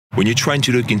When you're trying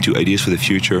to look into ideas for the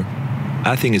future,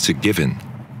 I think it's a given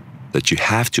that you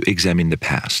have to examine the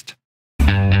past.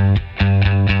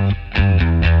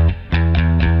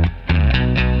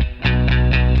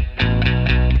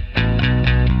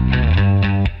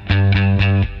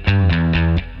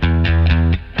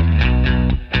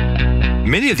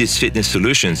 Many of these fitness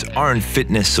solutions aren't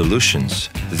fitness solutions,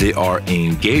 they are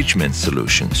engagement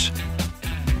solutions.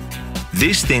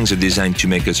 These things are designed to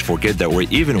make us forget that we're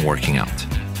even working out.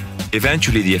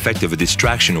 Eventually, the effect of a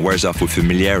distraction wears off with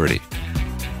familiarity.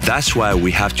 That's why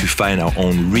we have to find our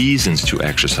own reasons to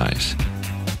exercise.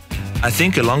 I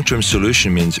think a long-term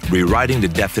solution means rewriting the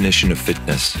definition of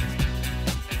fitness.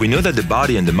 We know that the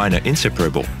body and the mind are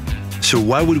inseparable, so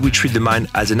why would we treat the mind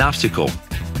as an obstacle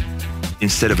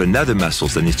instead of another muscle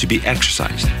that needs to be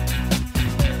exercised?